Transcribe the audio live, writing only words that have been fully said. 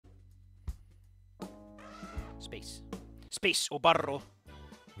Space. Space o barro.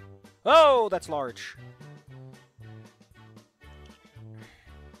 Oh, that's large.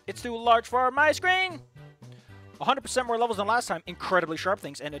 It's too large for my screen! 100% more levels than last time. Incredibly sharp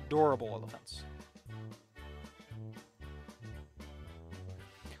things and adorable elephants.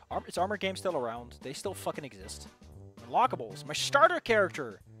 Is Armor Game still around? They still fucking exist. Unlockables. My starter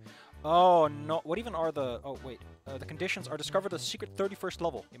character! Oh, no. What even are the... Oh, wait. The conditions are discover the secret 31st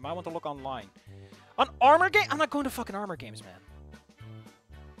level. You might want to look online. On Armor Game? I'm not going to fucking Armor Games, man.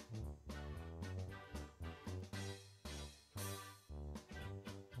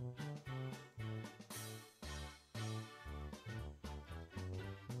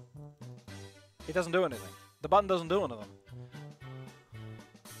 It doesn't do anything. The button doesn't do anything.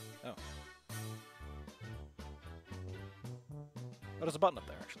 Oh. Oh, there's a button up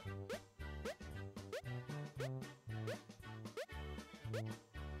there, actually.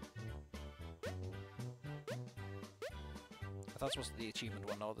 I thought this was the achievement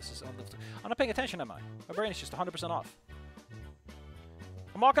one. No, this is on the... I'm not paying attention, am I? My brain is just 100% off.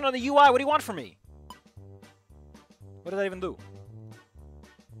 I'm walking on the UI. What do you want from me? What did I even do?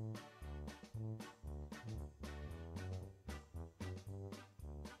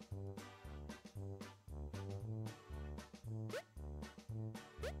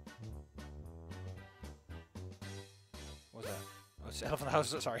 What was that? Oh, it's Elephant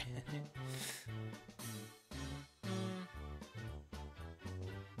House. Sorry.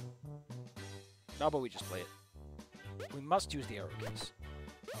 No, but we just play it. We must use the arrow keys.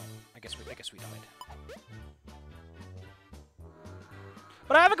 Oh, I guess we died.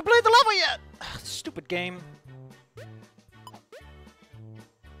 But I haven't completed the level yet! Ugh, stupid game.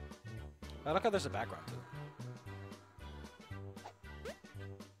 Oh, look how there's a background too.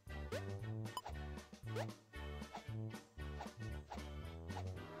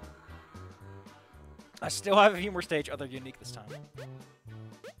 I still have a few more stage, other unique this time.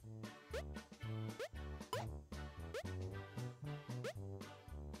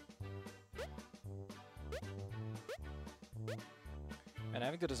 And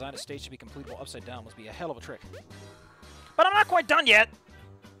having to design a stage to be completable upside down must be a hell of a trick. But I'm not quite done yet!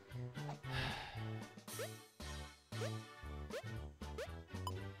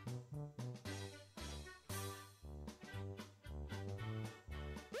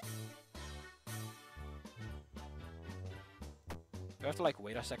 Do I have to, like,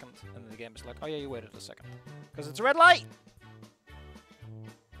 wait a second? And then the game is like, oh yeah, you waited a second. Because it's a red light!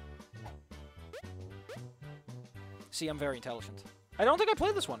 See, I'm very intelligent. I don't think I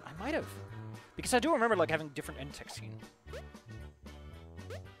played this one. I might have. Because I do remember, like, having different end text scene.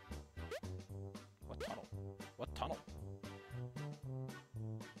 What tunnel? What tunnel?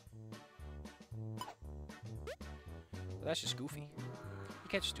 But that's just goofy. You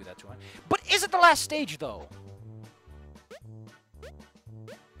can't just do that to him. But is it the last stage, though?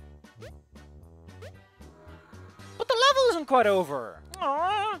 But the level isn't quite over.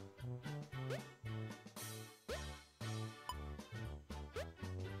 Aww.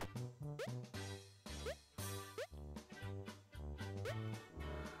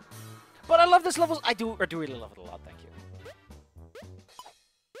 But I love this level. I do really love it a lot, thank you.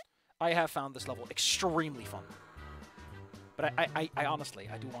 I have found this level extremely fun. But I honestly,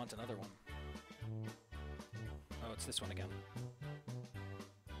 I do want another one. Oh, it's this one again.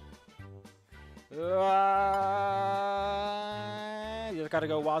 You gotta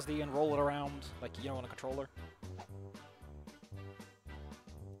go WASD and roll it around, like, you know, on a controller.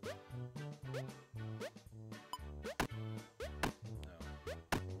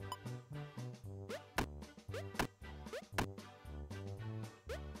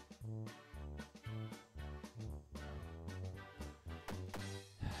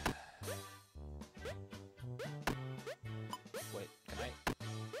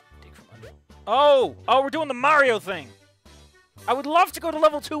 Oh! Oh, we're doing the Mario thing! I would love to go to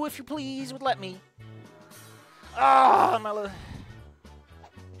level 2 if you please would let me. Ah, my what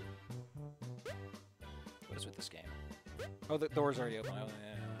is with this game? Oh, the door's already open. Oh,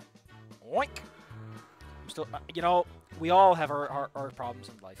 yeah. Oink! I'm still, you know, we all have our problems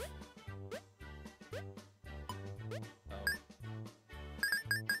in life. Oh.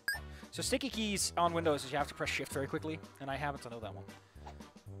 So sticky keys on Windows is you have to press shift very quickly, and I happen to know that one.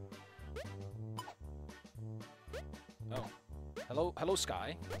 Oh. Hello,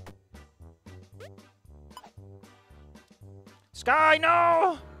 Sky. Sky,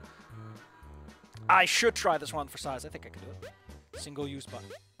 no! I should try this one for size. I think I can do it. Single use button.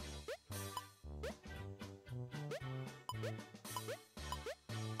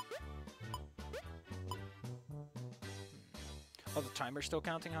 Oh, the timer's still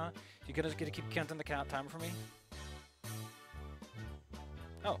counting, huh? You gonna keep counting the timer for me?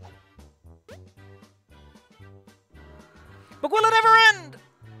 Oh. But will it ever end?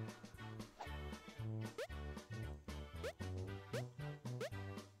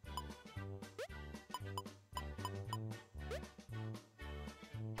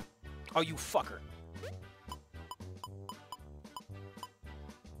 Oh, you fucker.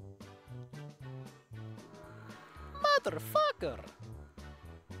 Motherfucker.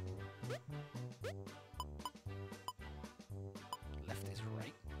 Left is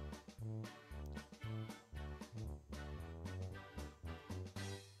right.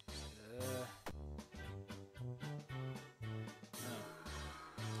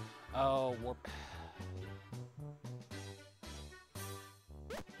 Oh, warp.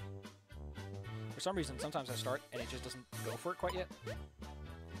 For some reason, sometimes I start and it just doesn't go for it quite yet.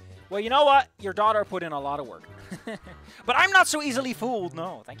 Well, you know what? Your daughter put in a lot of work. But I'm not so easily fooled.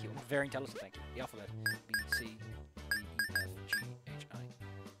 No, thank you. I'm very intelligent, thank you. The alphabet. B, C, D, E, F, G, H, I.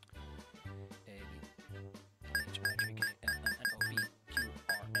 A, B, H, I, J, K, L, M, N, O, P, Q,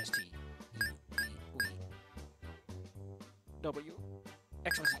 R, S, T, U, V, W,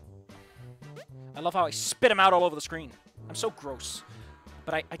 X, Y, Z. I love how I spit them out all over the screen. I'm so gross.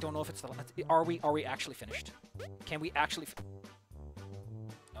 But I don't know if it's the... Are we actually finished? Can we actually...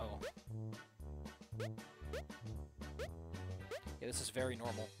 Oh. Yeah, this is very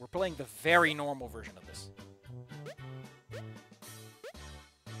normal. We're playing the very normal version of this.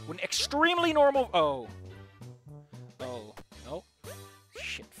 When extremely normal... Oh. Oh. No?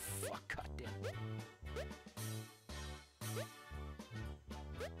 Shit. Fuck. Goddamn.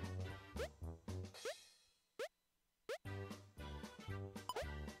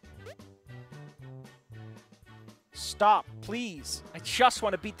 Stop, please. I just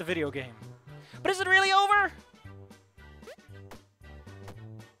want to beat the video game. But is it really over?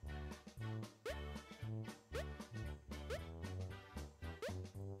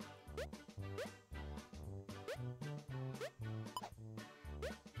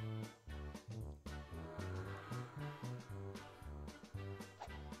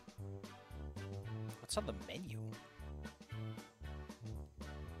 What's on the menu?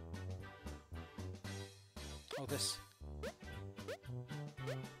 Oh, this.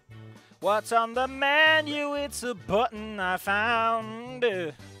 What's on the menu? It's a button I found.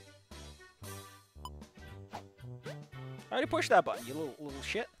 I already pushed that button, you little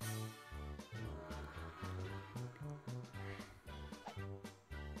shit.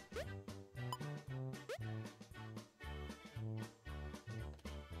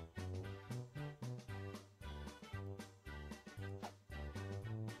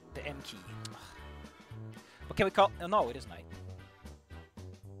 The M key. What can we call... Oh, no, it is night.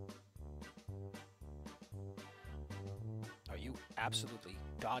 Are you absolutely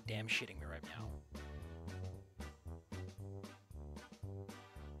goddamn shitting me right now?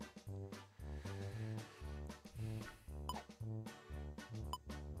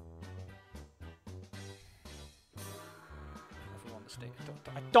 Everyone on the stage.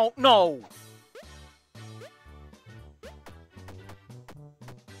 I don't know!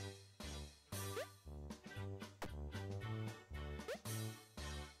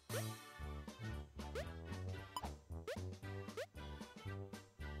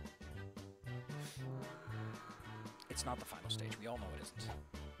 It's not the final stage. We all know it isn't.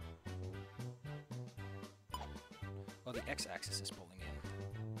 Oh, the x-axis is pulling in.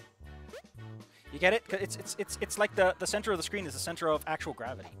 You get it? It's like the center of the screen is the center of actual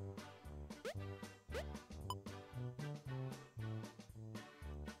gravity.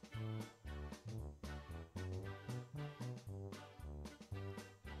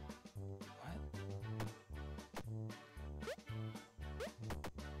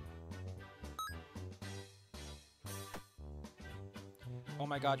 Oh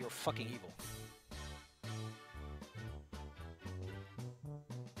my god, you're fucking evil.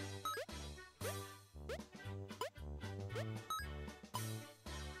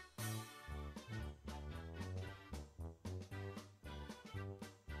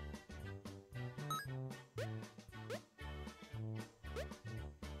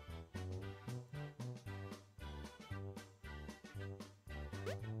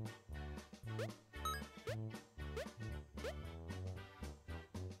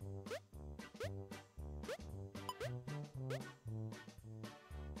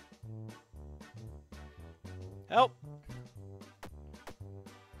 Help!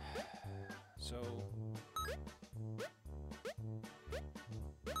 So...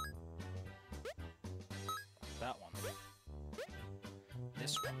 that one.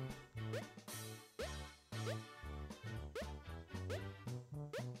 This one.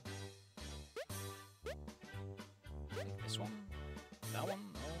 This one? That one?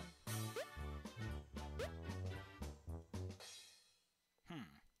 No.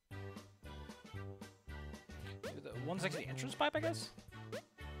 The one's like the entrance pipe, I guess?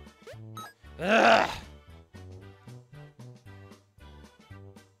 Ugh!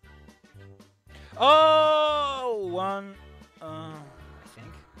 Oh! One... I think?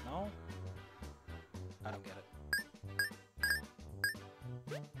 No? I don't get it.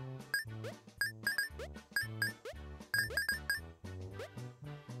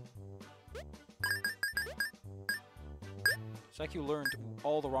 It's like you learned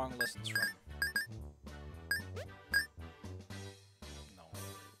all the wrong lessons from... No,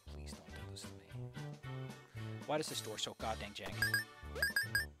 please don't do this to me. Why does this door so goddamn jank?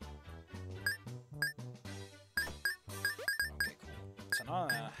 Okay, cool. So now...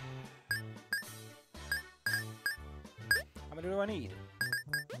 how many do I need?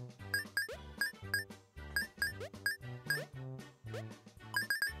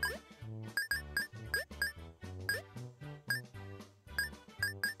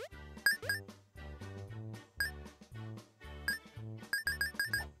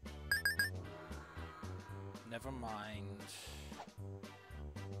 Never mind.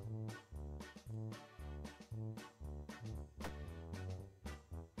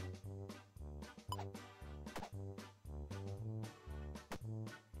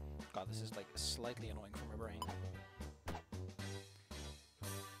 God, this is like slightly annoying for my brain.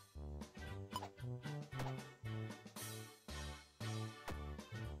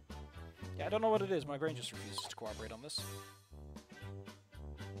 Yeah, I don't know what it is. My brain just refuses to cooperate on this.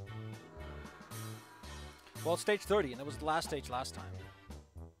 Well, it's stage 30, and it was the last stage last time.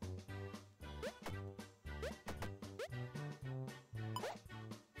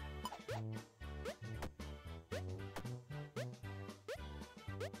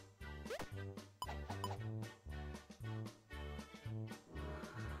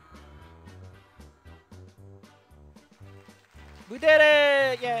 We did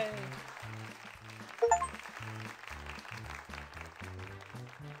it! Yay!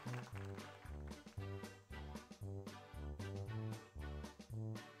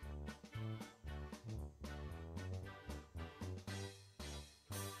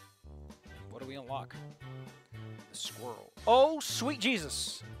 What do we unlock? The squirrel. Oh, sweet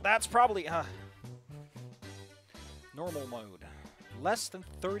Jesus! That's probably, normal mode. Less than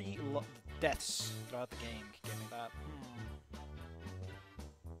 30 deaths throughout the game. Give me that.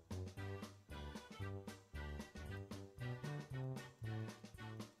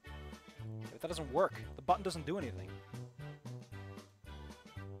 But that doesn't work. The button doesn't do anything.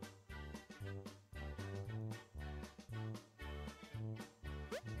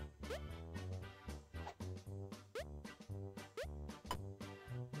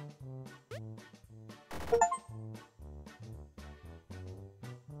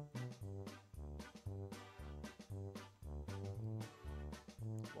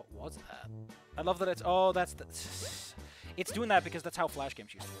 What was that? I love that it's... Oh, that's the... It's doing that because that's how Flash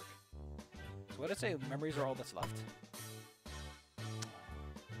games used to work. So what did it say? Memories are all that's left?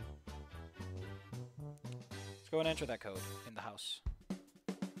 Let's go and enter that code in the house.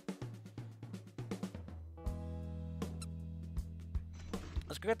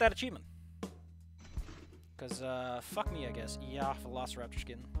 Let's go get that achievement. Because, fuck me, I guess. Yeah, Velociraptor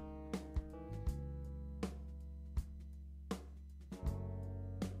skin.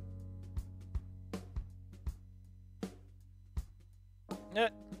 Yeah.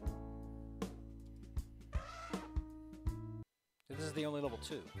 So this is the only level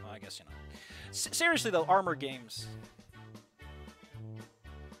 2. Well, I guess, you know. Seriously, though, armor games.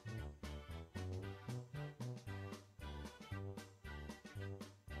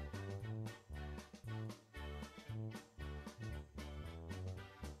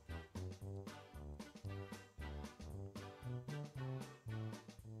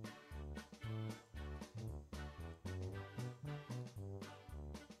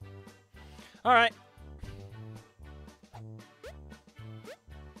 Alright.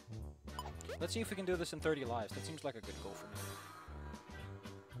 Let's see if we can do this in 30 lives. That seems like a good goal for me.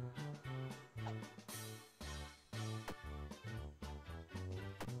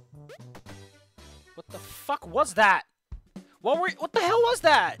 What the fuck was that? What the hell was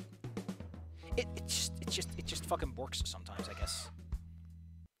that? It just fucking works sometimes, I guess.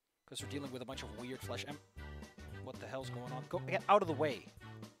 Because we're dealing with a bunch of weird flesh. What the hell's going on? Get out of the way.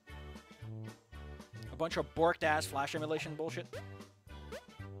 A bunch of borked ass flash emulation bullshit.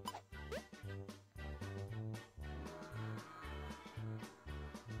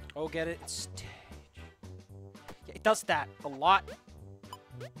 Oh, get it? It's stage. Yeah, it does that a lot.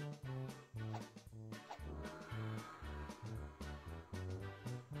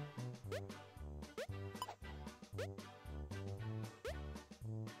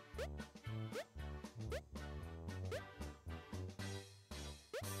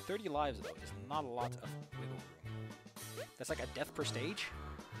 30 lives, though, is not a lot of wiggle room. That's like a death per stage.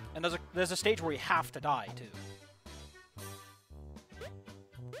 And there's a stage where you have to die, too.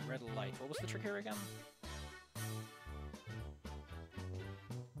 Red light. What was the trick here again?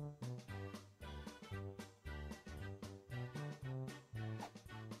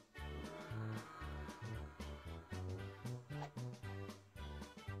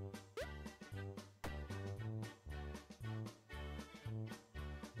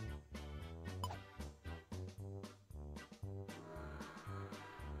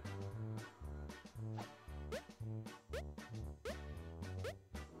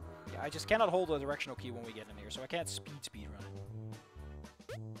 I just cannot hold the directional key when we get in here, so I can't speed run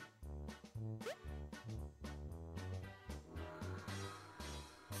it.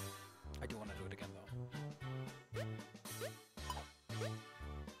 I do want to do it again, though.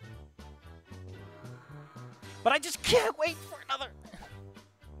 But I just can't wait for another!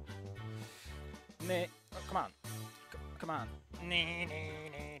 Nah, oh, come on. Come on.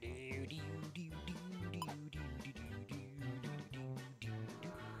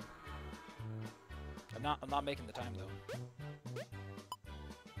 I'm not making the time, though.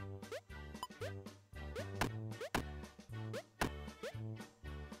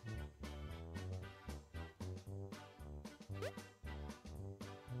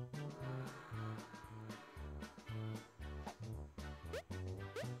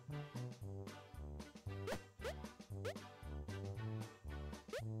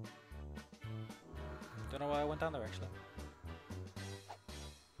 Don't know why I went down there, actually.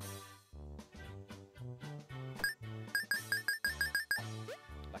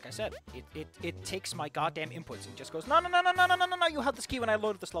 Like I said, it takes my goddamn inputs and just goes, no, you had this key when I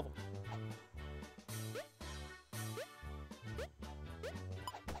loaded this level.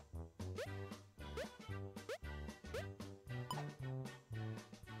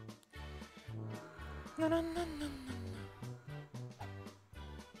 No.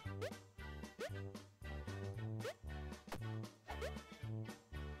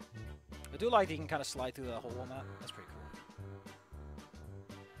 I do like that you can kind of slide through the hole on that. That's pretty cool.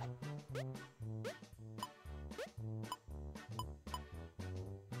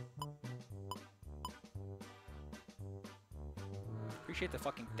 Appreciate the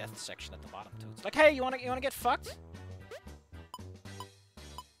fucking death section at the bottom too. It's like, hey, you wanna get fucked?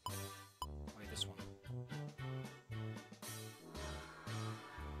 Wait, this one.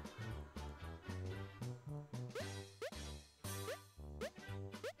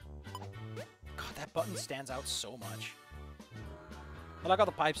 God, that button stands out so much. I like how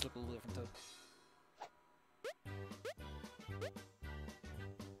the pipes look a little different too.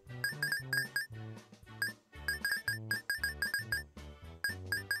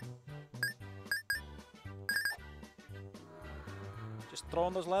 Just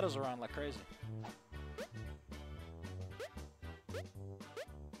throwing those letters around like crazy.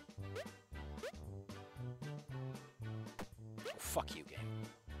 Oh, fuck you, game.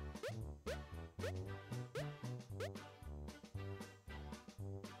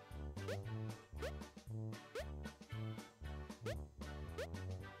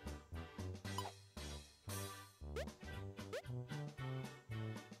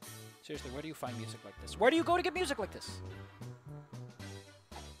 Seriously, where do you find music like this? Where do you go to get music like this?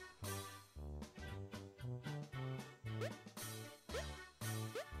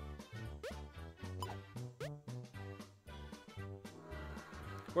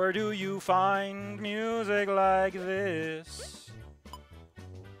 Where do you find music like this?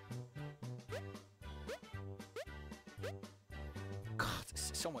 God,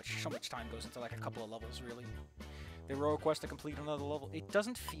 so much time goes into like a couple of levels, really. The row quest to complete another level. It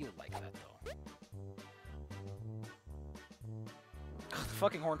doesn't feel like that, though. God, the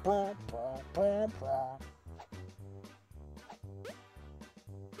fucking horn. Boom, boom, boom, boom.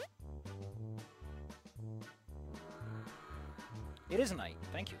 It is night.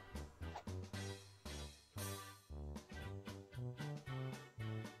 Thank you.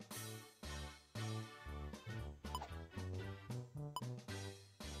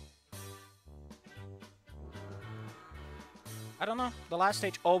 I don't know. The last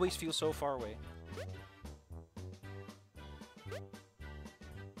stage always feels so far away.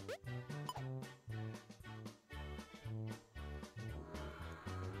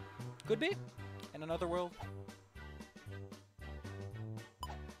 Could be. In another world.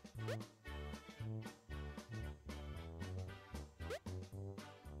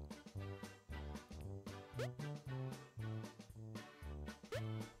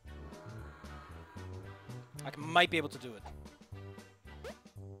 I might be able to do it.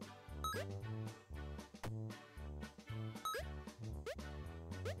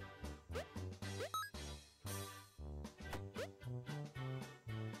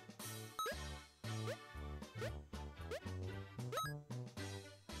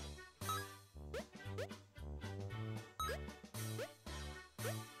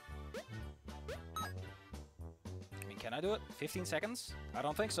 Can I do it? 15 seconds? I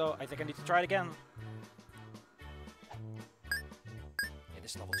don't think so. I think I need to try it again. Yeah,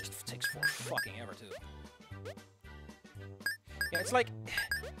 this level just takes for fucking ever, too. Yeah, it's like,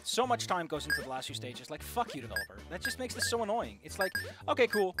 so much time goes into the last few stages. Like, fuck you, developer. That just makes this so annoying. It's like, okay,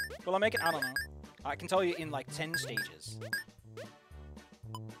 cool. Will I make it? I don't know. I can tell you in like 10 stages.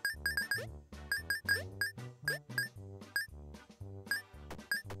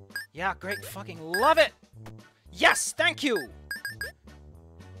 Yeah, great. Fucking love it! Yes! Thank you!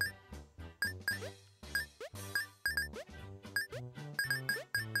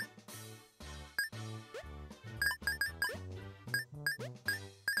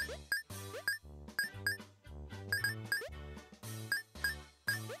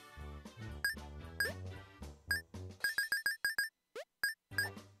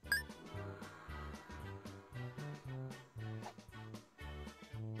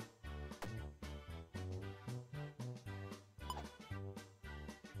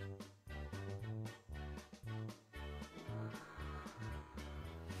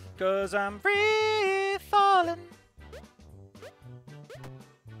 Cause I'm free falling.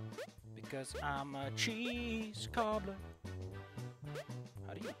 Because I'm a cheese cobbler.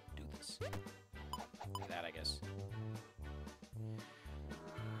 How do you do this? Like that, I guess.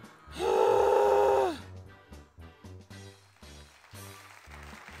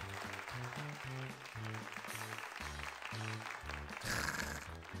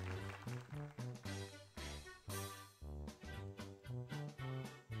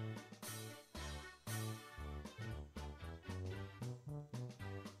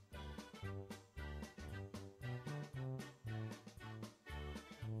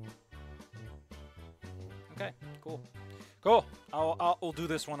 Okay, cool. Cool. I'll do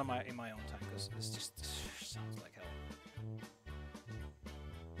this one in my own time because this just sounds like hell.